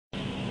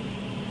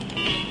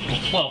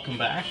Welcome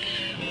back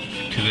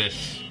to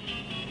this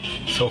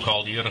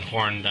so-called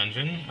unicorn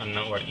dungeon. I don't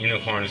know what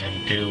unicorns have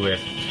to do with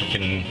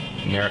freaking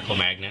miracle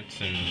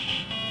magnets and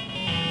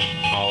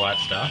all that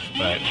stuff,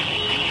 but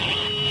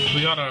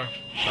we got our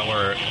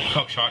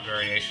hook shot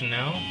variation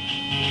now.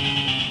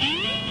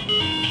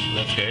 So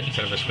that's good.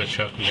 Instead of a switch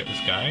hook, we get this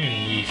guy,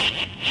 and we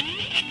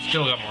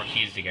still got more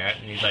keys to get.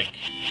 And he's like,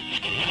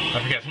 I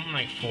forget, something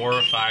like 4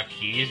 or 5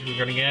 keys we're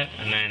gonna get,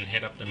 and then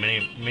hit up the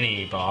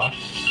mini boss.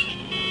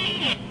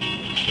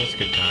 That's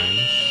good times.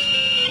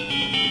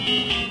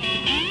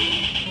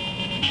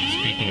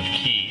 Speaking of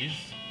keys,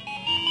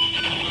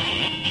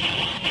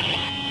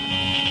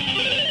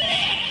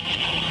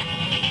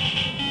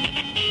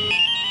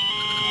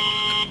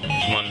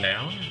 there's one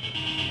down.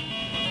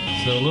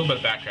 So a little bit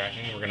of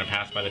backtracking. We're going to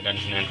pass by the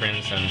dungeon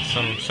entrance and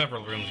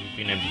several rooms we've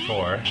been in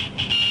before.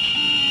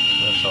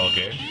 So that's all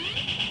good.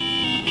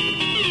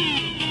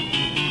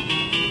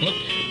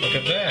 Look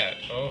at that!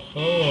 Oh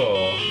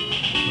ho!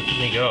 Look at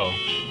me go.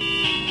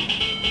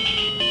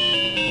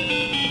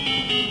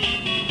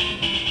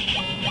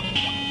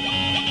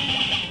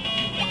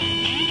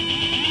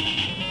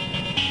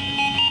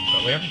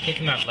 We haven't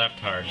taken that left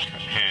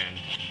hand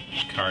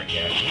cart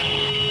yet.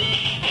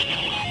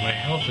 My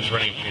health is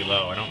running pretty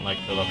low. I don't like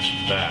the looks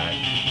of that.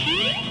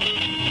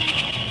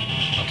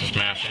 I'll just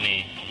mash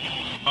any...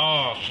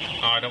 Oh,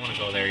 I don't want to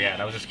go there yet.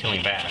 I was just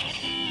killing bats.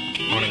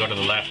 I want to go to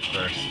the left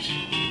first.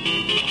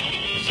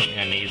 There's something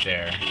I need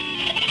there.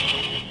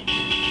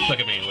 Look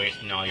at me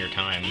wasting all your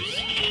times.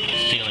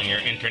 Stealing your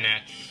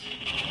internets.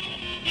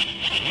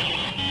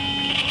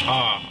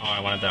 Oh, I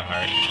wanted that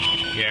heart.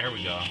 Yeah, here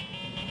we go.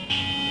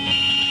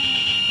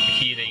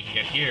 Key that you can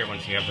get here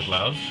once you have the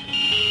glove.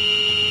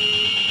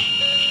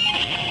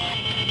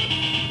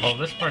 Oh,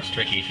 this part's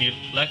tricky. If you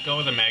let go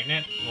of the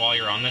magnet while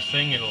you're on this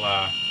thing, it'll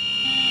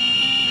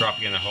drop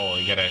you in the hole.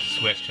 You gotta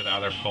switch to the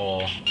other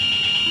pole.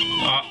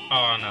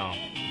 Oh no.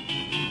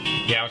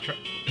 Yeah,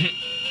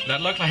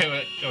 that looked like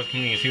I was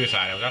committing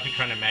suicide. I was actually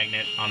trying to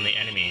magnet on the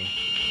enemy.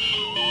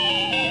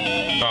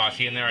 Oh,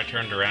 see, in there I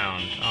turned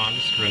around. Oh, I'm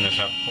just screwing this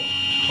up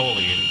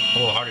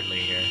wholeheartedly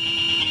here.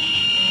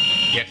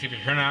 Yeah, see, if you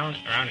turn around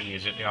and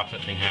use it, the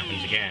opposite thing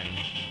happens again.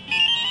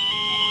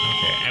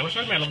 Okay, I wish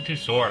I had my level 2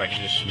 sword. I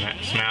could just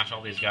smash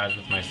all these guys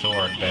with my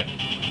sword, but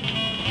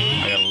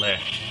I gotta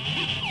lift.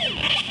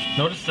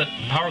 Notice that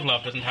the Power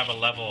Glove doesn't have a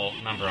level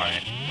number on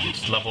it.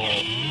 It's level...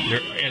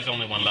 There is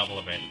only one level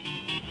of it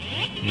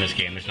in this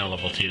game. There's no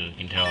level 2, you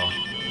can tell.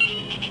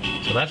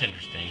 So that's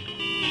interesting.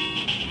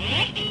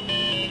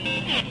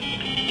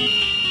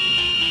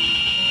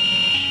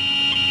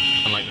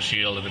 Unlike the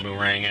shield and the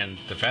boomerang and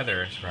the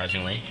feather,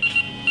 surprisingly.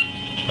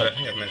 But I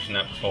think I've mentioned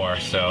that before,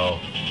 so...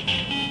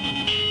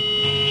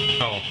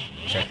 Oh,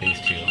 check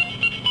these two.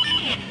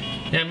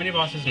 Yeah,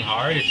 mini-boss isn't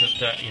hard, it's just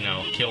a,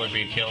 kill or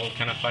be killed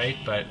kind of fight,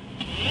 but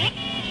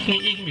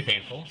it can be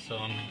painful, so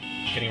I'm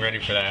getting ready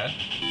for that.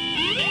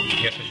 I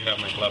guess I should have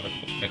my glove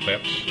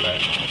equipped,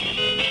 but...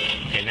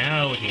 Okay,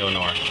 now we can go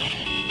north.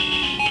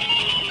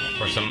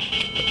 For some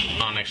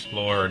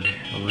unexplored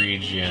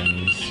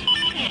regions.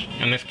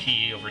 And this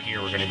key over here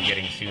we're going to be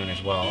getting soon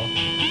as well.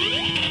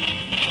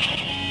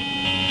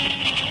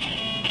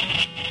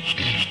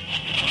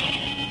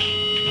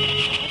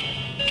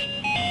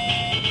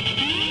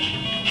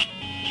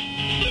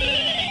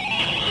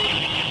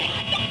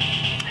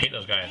 I hate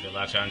those guys. They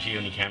latch onto you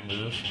and you can't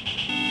move.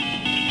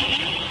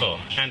 Oh,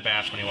 and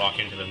bats when you walk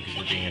into them because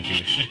you're being a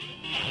douche.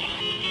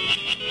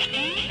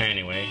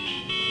 Anyway.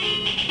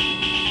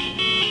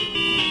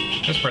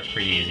 This part's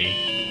pretty easy.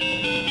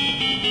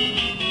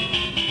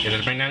 Yeah,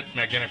 there's a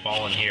magnetic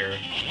ball in here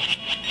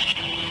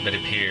that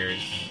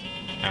appears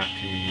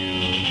after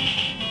you...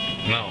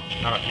 No,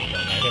 not after you kill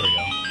that. There we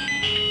go.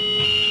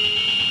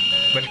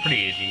 But it's pretty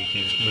easy. You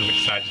can just move it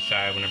side to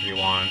side whenever you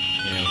want.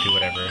 Do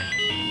whatever.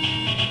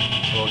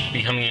 So we'll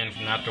be coming in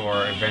from that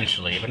door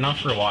eventually, but not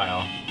for a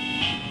while.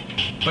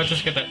 But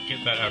just get that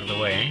out of the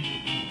way.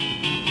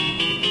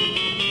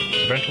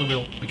 Eventually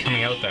we'll be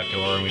coming out that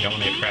door and we don't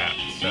want to get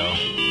trapped, so...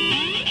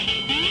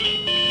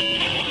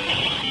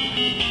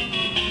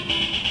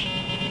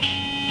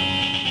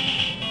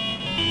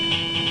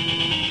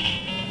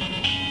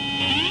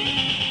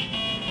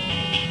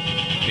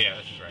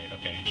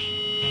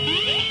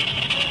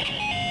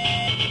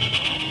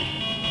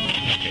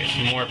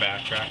 More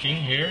backtracking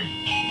here.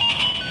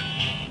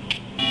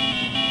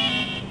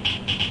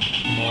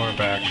 More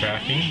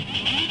backtracking.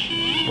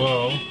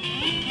 Whoa.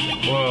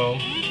 Whoa.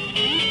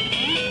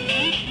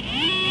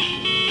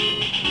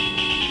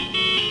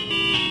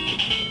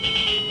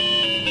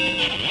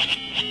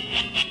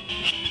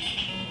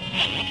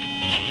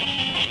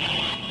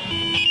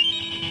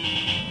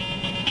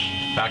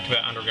 Back to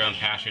that underground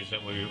passage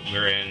that we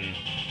were in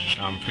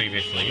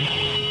previously.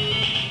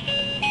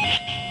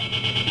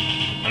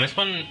 And this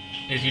one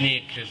is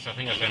unique because I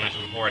think, as I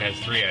mentioned before, it has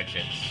 3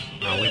 exits.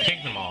 We've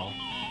taken them all.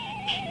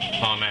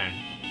 Oh man.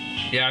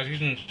 Yeah, I was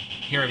using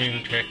I'm using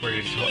a trick where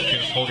you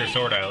just hold your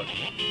sword out,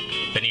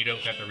 then you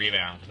don't get the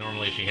rebound. Because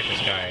normally if you hit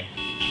this guy,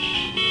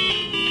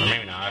 Or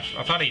maybe not.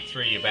 I thought he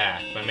threw you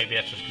back, but maybe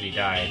that's just because he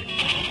died.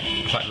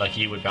 I thought like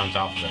you would bounce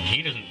off of him.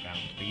 He doesn't bounce,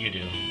 but you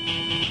do.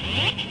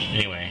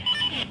 Anyway.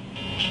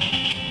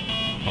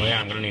 Oh yeah,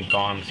 I'm gonna need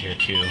bombs here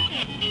too.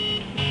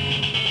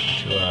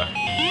 To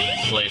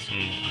slay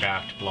some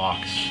craft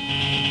blocks.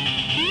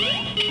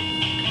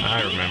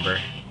 I remember.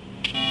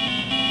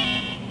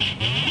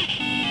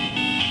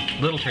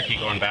 A little tricky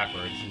going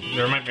backwards.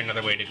 There might be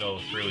another way to go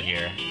through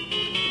here.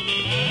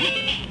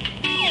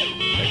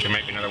 Like there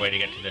might be another way to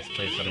get to this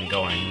place that I'm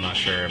going. I'm not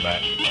sure,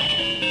 but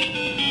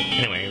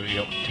anyway, we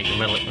don't take the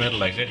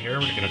middle exit here.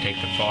 We're going to take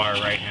the far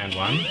right-hand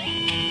one.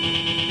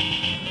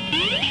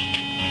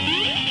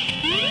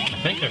 I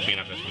think I've been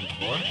up this one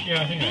before.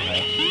 Yeah, I think I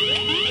have.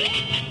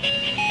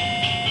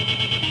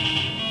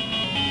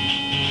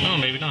 Oh,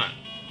 maybe not.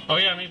 Oh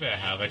yeah, maybe I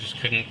have. I just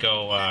couldn't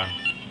go. I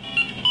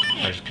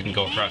just couldn't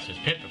go across this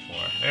pit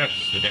before.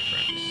 That's the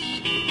difference.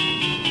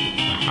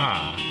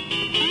 Aha.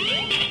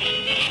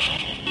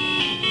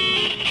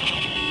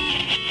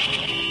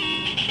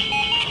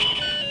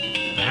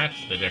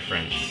 That's the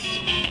difference.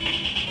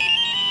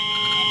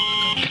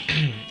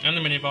 And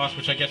the mini-boss,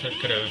 which I guess I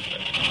could have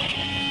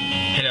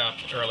hit up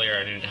earlier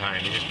at any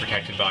time. He's just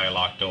protected by a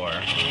locked door.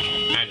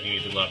 And you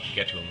need the glove to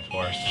get to him, of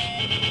course.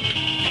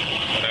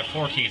 But I have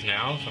 4 keys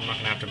now, so I'm not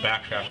going to have to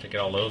backtrack to get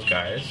all those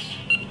guys.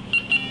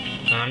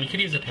 You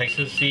could use the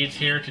Pegasus seeds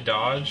here to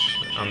dodge.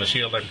 The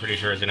shield, I'm pretty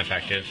sure, is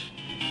ineffective.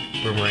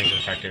 Boomerang's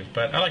ineffective.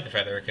 But I like the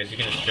feather, because you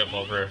can just jump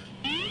over.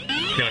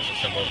 Pretty much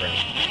just jump over him.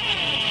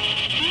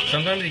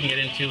 Sometimes you can get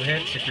in 2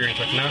 hits if you're in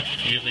quick enough.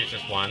 Usually it's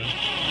just 1.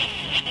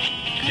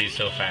 Because he's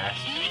so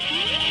fast.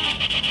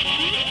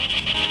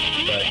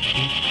 But you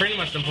can pretty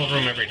much jump over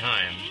him every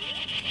time.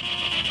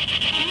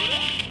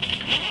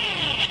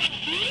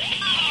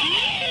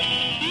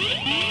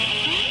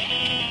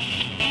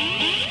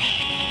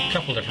 A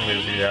couple different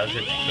moves he does.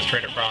 It's the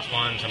straight across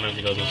one. Sometimes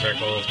he goes in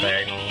circles,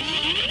 diagonals.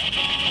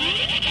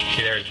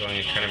 See there he's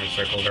going kind of in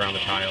circles around the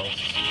tiles.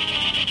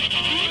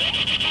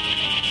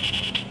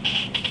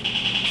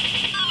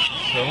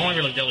 So only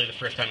really deadly the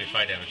first time you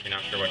fight him if you're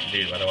not sure what to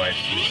do, otherwise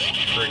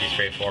he's pretty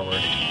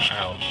straightforward.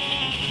 Ow.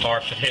 Or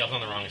if the tail's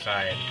on the wrong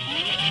side,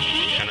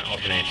 kind of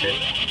alternates it.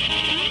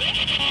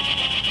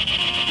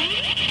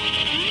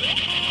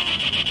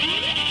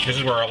 This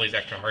is where all these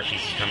extra heart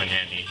pieces come in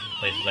handy,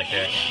 places like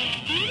this.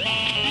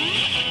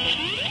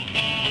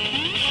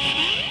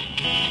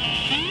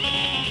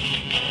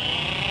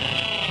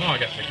 Oh, I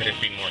guess I could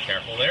have been more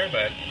careful there,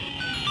 but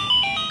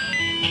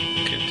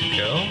good to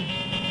go.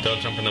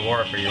 Don't jump in the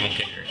warp or you won't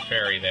get your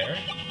fairy there.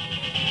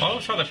 I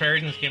always thought the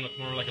fairies in this game look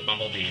more like a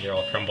bumblebee. They're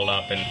all crumbled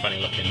up and funny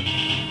looking.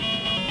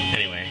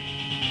 Anyway.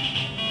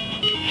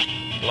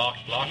 Block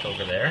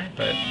over there,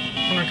 but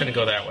we're not going to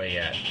go that way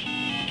yet.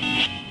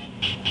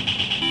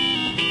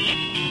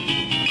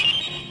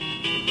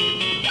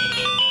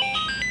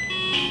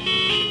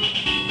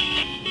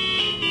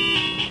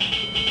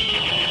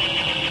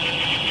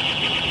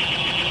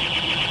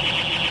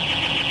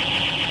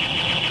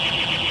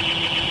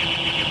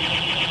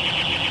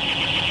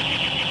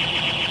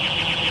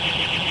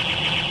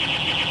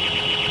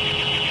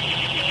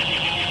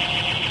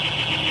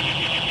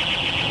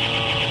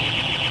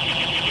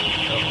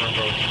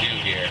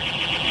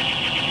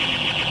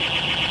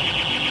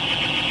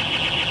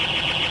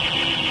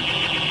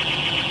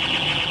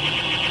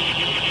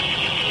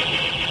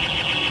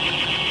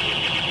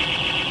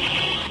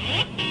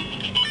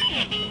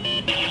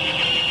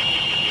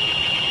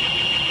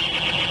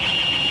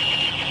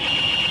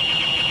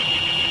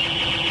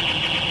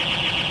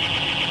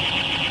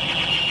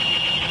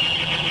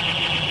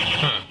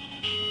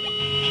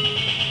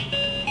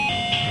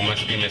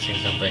 Missing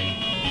something.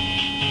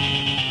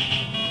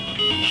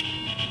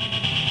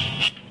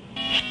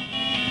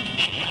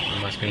 I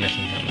must be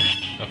missing something.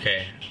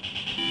 Okay.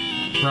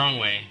 Wrong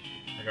way,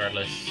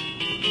 regardless.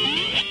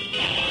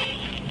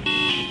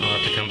 I'll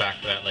have to come back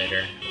for that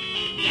later.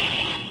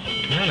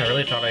 Man, I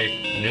really thought I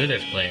knew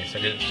this place. I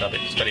didn't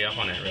study up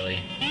on it, really.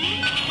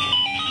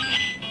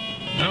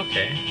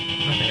 Okay.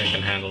 I think I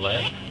can handle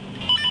that.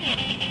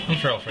 I'm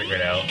sure I'll figure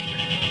it out.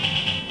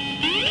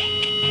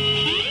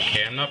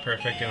 Okay, I'm not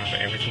perfect, I don't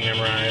have everything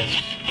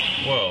memorized.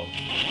 Whoa.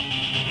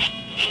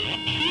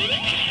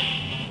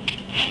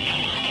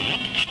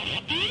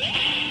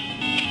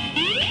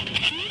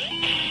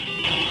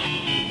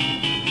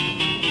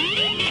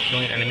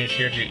 Killing enemies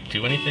here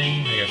do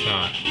anything? I guess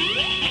not.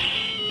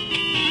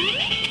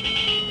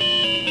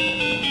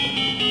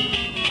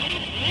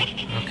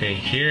 Okay,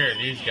 here,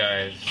 these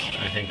guys,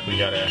 I think we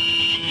gotta...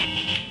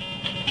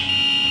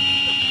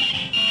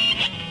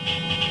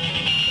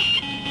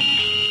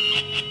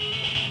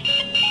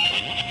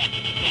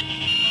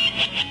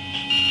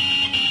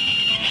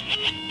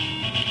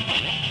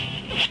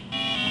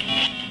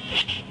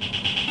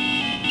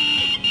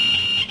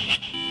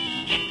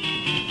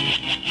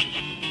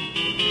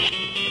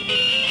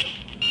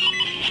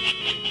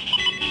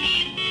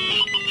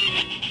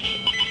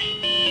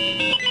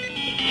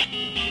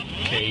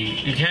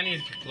 You can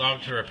use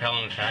lava to repel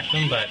and attract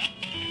them, but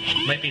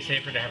it might be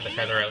safer to have the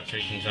feather out so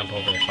you can jump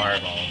over the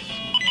fireballs.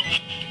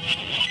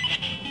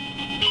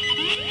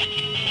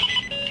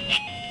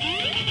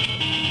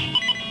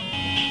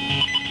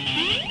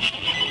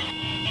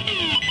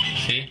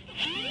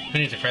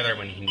 feather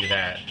when you can do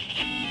that.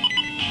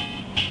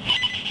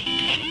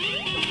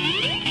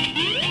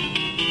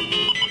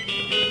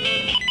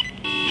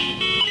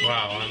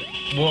 Wow,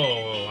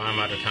 whoa, I'm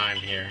out of time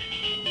here.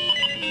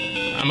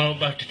 I'm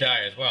about to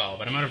die as well,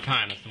 but I'm out of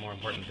time. That's the more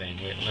important thing.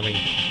 Wait, let me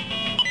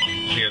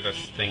clear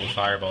this thing with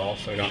fireball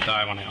so I don't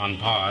die when I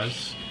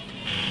unpause.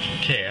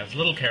 Okay, I was a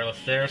little careless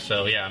there,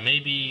 so yeah,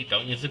 maybe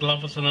don't use the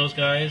gloves on those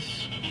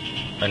guys.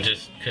 And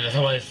just, because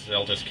otherwise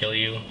they'll just kill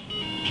you.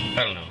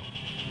 I don't know.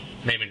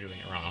 Maybe I'm doing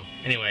it wrong.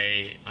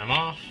 Anyway, I'm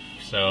off,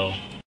 so